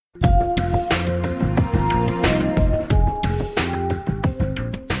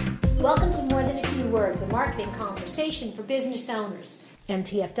Marketing Conversation for Business Owners.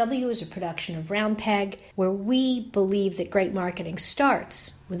 MTFW is a production of Round Peg, where we believe that great marketing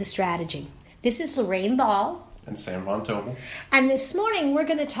starts with a strategy. This is Lorraine Ball. And Sam Von Tobel. And this morning we're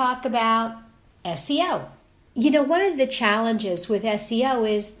going to talk about SEO. You know, one of the challenges with SEO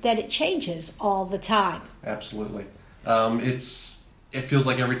is that it changes all the time. Absolutely. It feels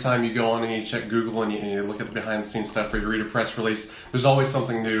like every time you go on and you check Google and you look at the behind-the-scenes stuff or you read a press release, there's always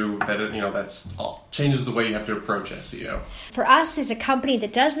something new that changes the way you have to approach SEO. For us as a company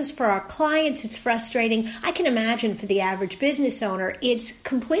that does this for our clients, it's frustrating. I can imagine for the average business owner, it's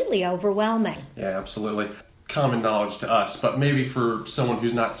completely overwhelming. Yeah, absolutely. Common knowledge to us, but maybe for someone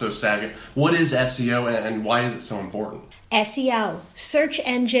who's not so savvy, what is SEO and why is it so important? SEO, search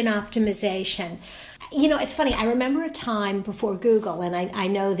engine optimization. You know, it's funny, I remember a time before Google, and I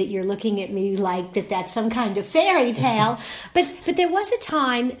know that you're looking at me like that's some kind of fairy tale, but there was a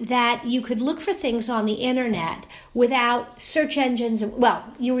time that you could look for things on the internet without search engines. Well,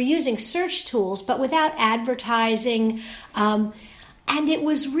 you were using search tools, but without advertising, and it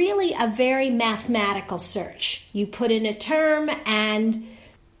was really a very mathematical search. You put in a term, and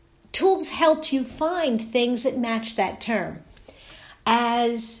tools helped you find things that matched that term.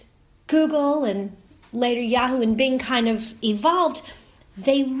 As Google and later Yahoo and Bing kind of evolved,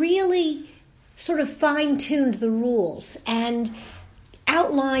 they really sort of fine-tuned the rules and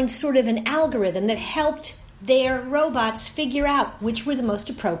outlined sort of an algorithm that helped their robots figure out which were the most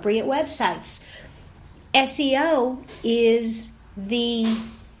appropriate websites. SEO is the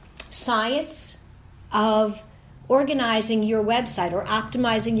science of organizing your website or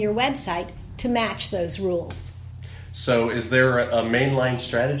optimizing your website to match those rules. So is there a mainline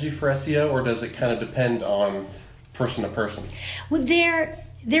strategy for SEO, or does it kind of depend on person to person? Well, there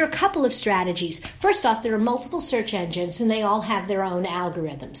are a couple of strategies. First off, there are multiple search engines, and they all have their own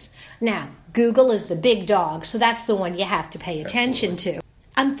algorithms. Now, Google is the big dog, so that's the one you have to pay attention to.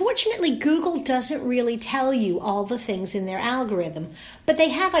 Unfortunately, Google doesn't really tell you all the things in their algorithm, but they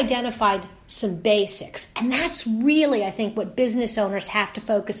have identified some basics, and that's really, I think, what business owners have to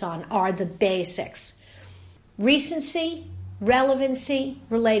focus on are the basics. Recency, relevancy,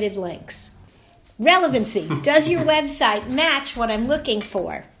 related links. Relevancy. Does your website match what I'm looking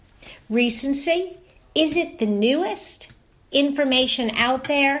for? Recency. Is it the newest information out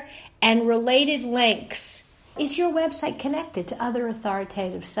there? And related links. Is your website connected to other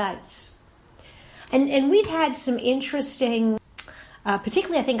authoritative sites? And we've had some interesting,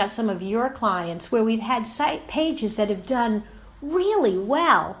 particularly I think on some of your clients, where we've had site pages that have done really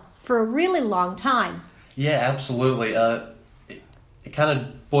well for a really long time. Yeah, absolutely. It kind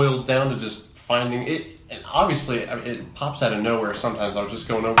of boils down to just finding it. And obviously, it pops out of nowhere sometimes. I was just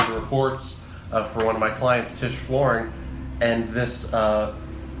going over the reports for one of my clients, Tish Flooring, and this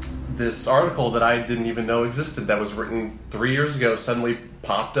article that I didn't even know existed that was written 3 years ago suddenly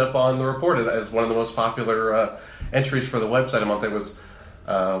popped up on the report as one of the most popular entries for the website a month. It was,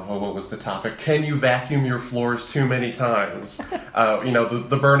 what was the topic? Can you vacuum your floors too many times?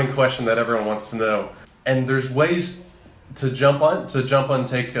 The burning question that everyone wants to know. And there's ways to jump on, and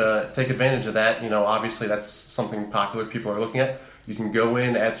take advantage of that. You know, obviously that's something popular people are looking at. You can go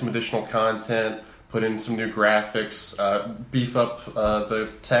in, add some additional content, put in some new graphics, beef up the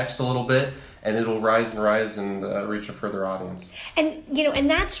text a little bit, and it'll rise and reach a further audience. And and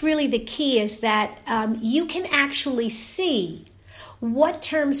that's really the key is that you can actually see what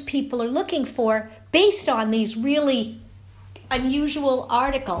terms people are looking for based on these really unusual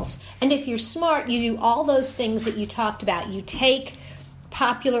articles. And if you're smart, you do all those things that you talked about. You take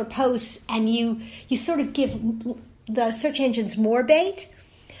popular posts and you sort of give the search engines more bait,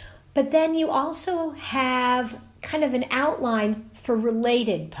 but then you also have kind of an outline for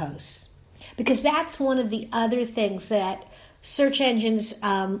related posts, because that's one of the other things that search engines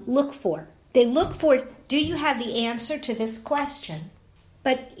look for. They look for, do you have the answer to this question?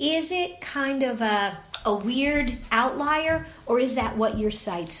 But is it kind of a weird outlier, or is that what your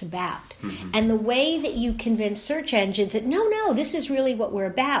site's about? Mm-hmm. And the way that you convince search engines that, no, this is really what we're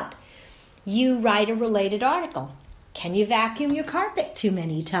about. You write a related article. Can you vacuum your carpet too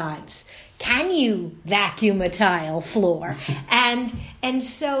many times? Can you vacuum a tile floor? and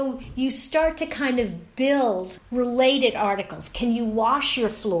so you start to kind of build related articles. Can you wash your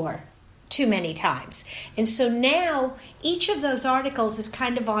floor too many times? And so now each of those articles is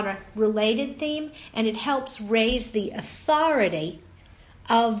kind of on a related theme, and it helps raise the authority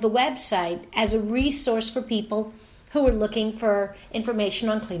of the website as a resource for people who are looking for information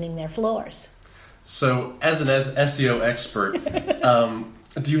on cleaning their floors. So as an SEO expert,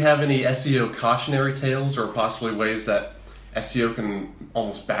 do you have any SEO cautionary tales or possibly ways that SEO can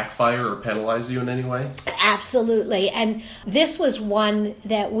almost backfire or penalize you in any way? Absolutely. And this was one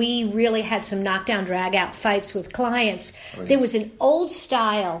that we really had some knockdown, drag-out fights with clients. Oh, yeah. There was an old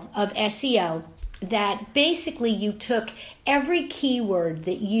style of SEO that basically you took every keyword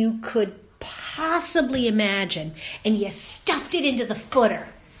that you could possibly imagine and you stuffed it into the footer.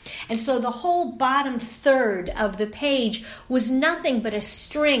 And so the whole bottom third of the page was nothing but a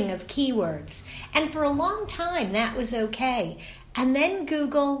string of keywords. And for a long time, that was okay. And then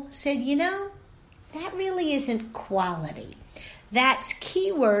Google said, that really isn't quality. That's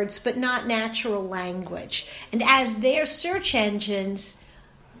keywords, but not natural language. And as their search engines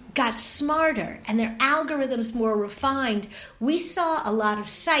got smarter and their algorithms more refined, we saw a lot of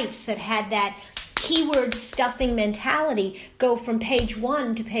sites that had that keyword stuffing mentality go from page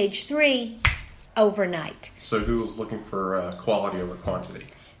 1 to page 3 overnight. So Google's looking for quality over quantity.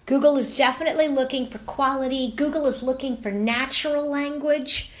 Google is definitely looking for quality. Google is looking for natural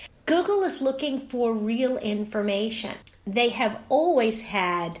language. Google is looking for real information. They have always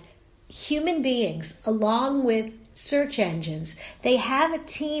had human beings along with search engines. They have a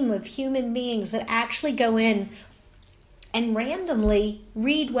team of human beings that actually go in and randomly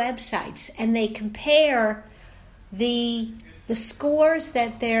read websites, and they compare the scores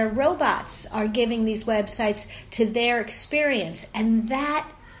that their robots are giving these websites to their experience. And that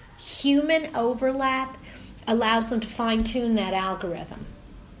human overlap allows them to fine-tune that algorithm.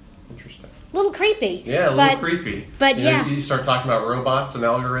 Interesting. A little creepy. Yeah, a little creepy. But you start talking about robots and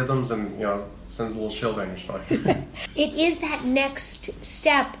algorithms and, sends a little chill down your spine. It is that next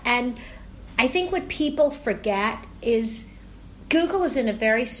step. And I think what people forget is Google is in a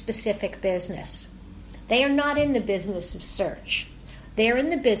very specific business. They are not in the business of search. They're in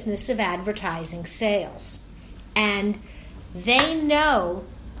the business of advertising sales. And they know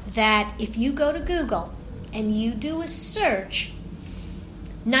that if you go to Google and you do a search,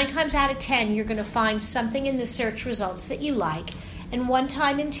 9 times out of 10, you're going to find something in the search results that you like. And 1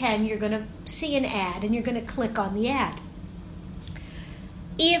 time in 10, you're going to see an ad and you're going to click on the ad.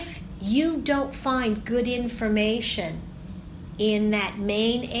 If you don't find good information in that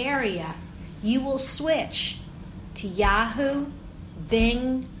main area, you will switch to Yahoo,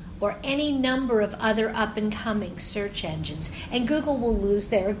 Bing, or any number of other up-and-coming search engines. And Google will lose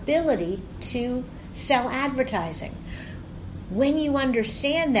their ability to sell advertising. When you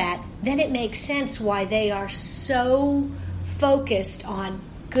understand that, then it makes sense why they are so focused on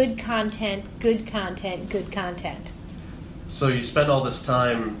good content, good content, good content. So you spend all this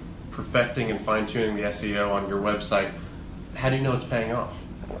time perfecting and fine-tuning the SEO on your website. How do you know it's paying off?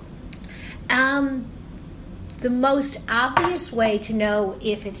 The most obvious way to know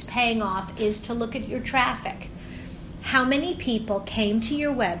if it's paying off is to look at your traffic. How many people came to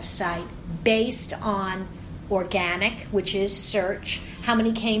your website based on organic, which is search? How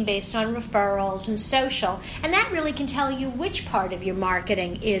many came based on referrals and social? And that really can tell you which part of your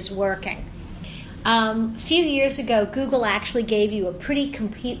marketing is working. A few years ago, Google actually gave you a pretty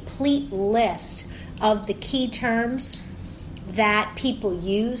complete list of the key terms that people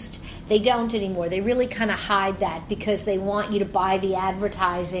used. They don't anymore. They really kind of hide that because they want you to buy the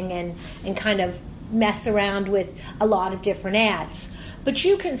advertising and kind of mess around with a lot of different ads. But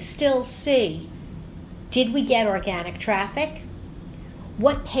you can still see, did we get organic traffic?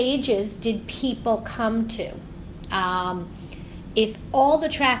 What pages did people come to? If all the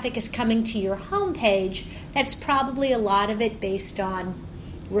traffic is coming to your homepage, that's probably a lot of it based on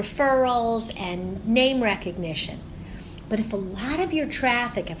referrals and name recognition. But if a lot of your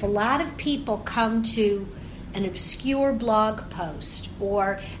traffic, if a lot of people come to an obscure blog post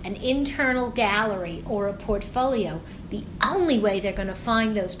or an internal gallery or a portfolio, the only way they're going to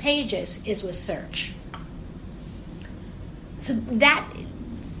find those pages is with search. So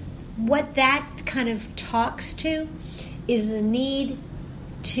what that kind of talks to is the need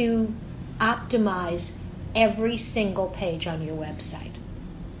to optimize every single page on your website.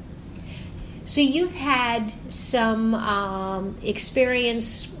 So you've had some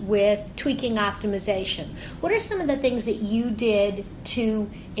experience with tweaking optimization. What are some of the things that you did to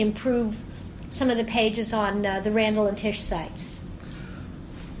improve some of the pages on the Randall and Tish sites?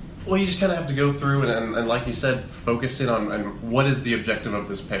 Well, you just kind of have to go through and like you said, focus in on what is the objective of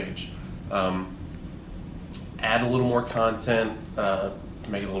this page. Add a little more content to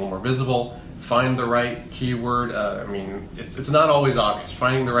make it a little more visible. Find the right keyword. It's not always obvious.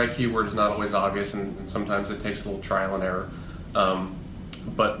 Finding the right keyword is not always obvious, and sometimes it takes a little trial and error.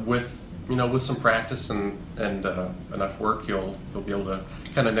 But with some practice and enough work, you'll be able to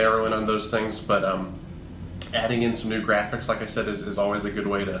kind of narrow in on those things. But adding in some new graphics, like I said, is always a good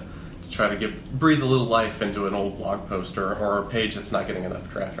way to try to breathe a little life into an old blog post or a page that's not getting enough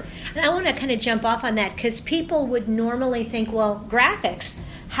traffic. And I want to kind of jump off on that because people would normally think, well, graphics,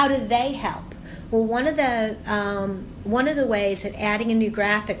 how do they help? Well, one of the ways that adding a new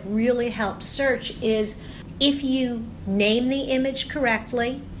graphic really helps search is if you name the image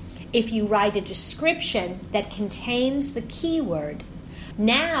correctly, if you write a description that contains the keyword.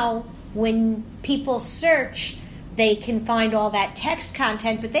 Now, when people search, they can find all that text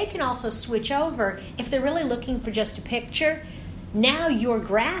content, but they can also switch over. If they're really looking for just a picture, now your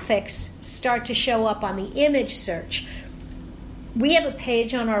graphics start to show up on the image search. We have a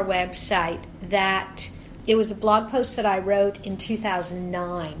page on our website that it was a blog post that I wrote in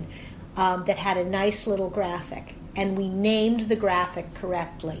 2009 that had a nice little graphic, and we named the graphic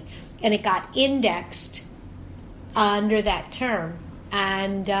correctly, and it got indexed under that term,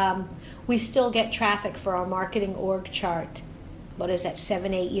 and we still get traffic for our marketing org chart. What is that,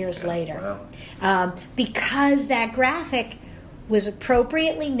 7-8 years later? Wow. Because that graphic was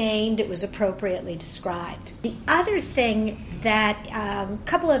appropriately named, it was appropriately described. The other thing that, a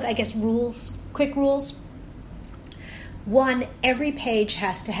couple of, I guess, rules, quick rules. One, every page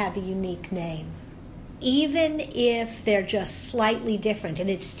has to have a unique name, even if they're just slightly different. And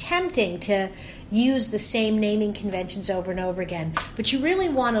it's tempting to use the same naming conventions over and over again. But you really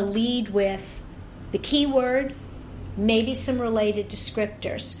want to lead with the keyword, maybe some related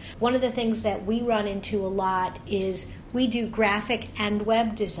descriptors. One of the things that we run into a lot is we do graphic and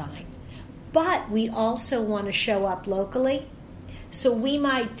web design, but we also want to show up locally. So we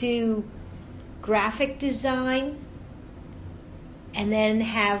might do graphic design and then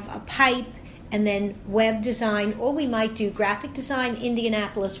have a pipe and then web design, or we might do graphic design,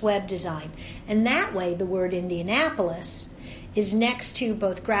 Indianapolis, web design. And that way the word Indianapolis is next to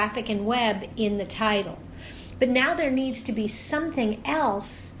both graphic and web in the title. But now there needs to be something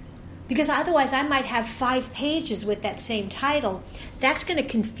else, because otherwise I might have 5 pages with that same title. That's going to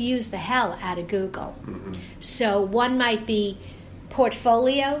confuse the hell out of Google. Mm-hmm. So one might be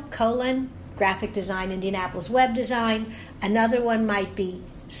portfolio, graphic design, Indianapolis, web design. Another one might be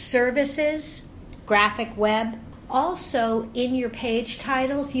services, graphic web. Also, in your page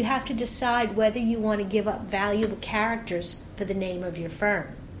titles, you have to decide whether you want to give up valuable characters for the name of your firm.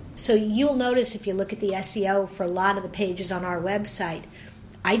 So you'll notice if you look at the SEO for a lot of the pages on our website,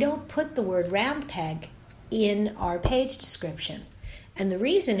 I don't put the word round peg in our page description. And the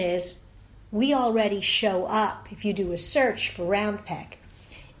reason is we already show up if you do a search for round peg.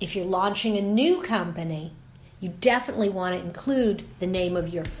 If you're launching a new company, you definitely want to include the name of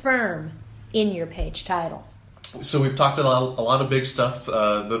your firm in your page title. So we've talked a lot of big stuff,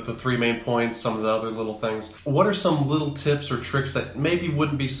 the 3 main points, some of the other little things. What are some little tips or tricks that maybe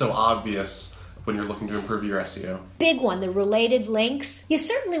wouldn't be so obvious when you're looking to improve your SEO? Big one, the related links. You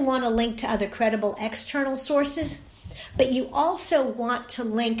certainly want to link to other credible external sources, but you also want to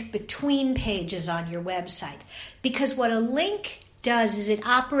link between pages on your website, because what a link does is it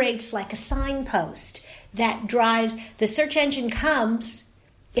operates like a signpost that drives, the search engine comes.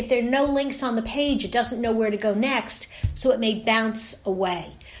 If there are no links on the page, it doesn't know where to go next, so it may bounce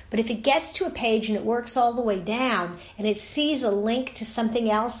away. But if it gets to a page and it works all the way down and it sees a link to something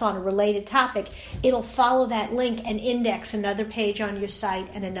else on a related topic, it'll follow that link and index another page on your site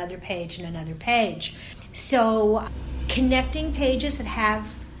and another page and another page. So connecting pages that have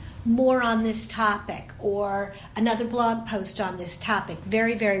more on this topic or another blog post on this topic,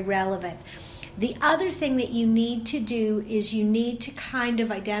 very, very relevant. The other thing that you need to do is you need to kind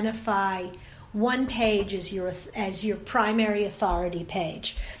of identify one page as your primary authority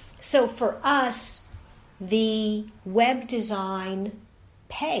page. So for us, the web design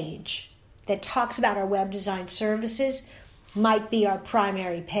page that talks about our web design services might be our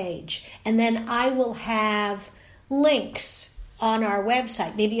primary page. And then I will have links on our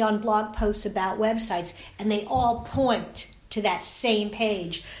website, maybe on blog posts about websites, and they all point to that same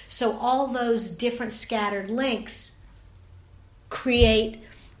page. So all those different scattered links create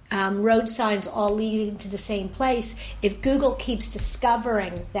road signs all leading to the same place. If Google keeps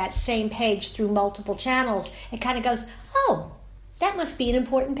discovering that same page through multiple channels, it kind of goes, oh, that must be an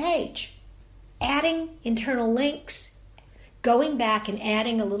important page. Adding internal links, going back and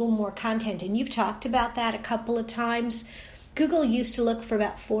adding a little more content, and you've talked about that a couple of times. Google used to look for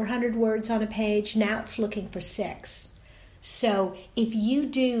about 400 words on a page. Now it's looking for 6. So if you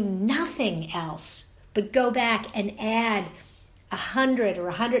do nothing else but go back and add 100 or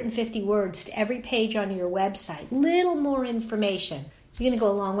 150 words to every page on your website, little more information, you're going to go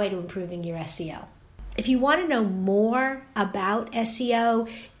a long way to improving your SEO. If you want to know more about SEO,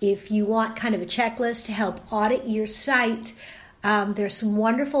 if you want kind of a checklist to help audit your site, There's some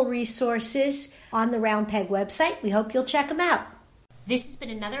wonderful resources on the Round Peg website. We hope you'll check them out. This has been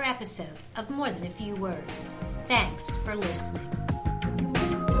another episode of More Than a Few Words. Thanks for listening.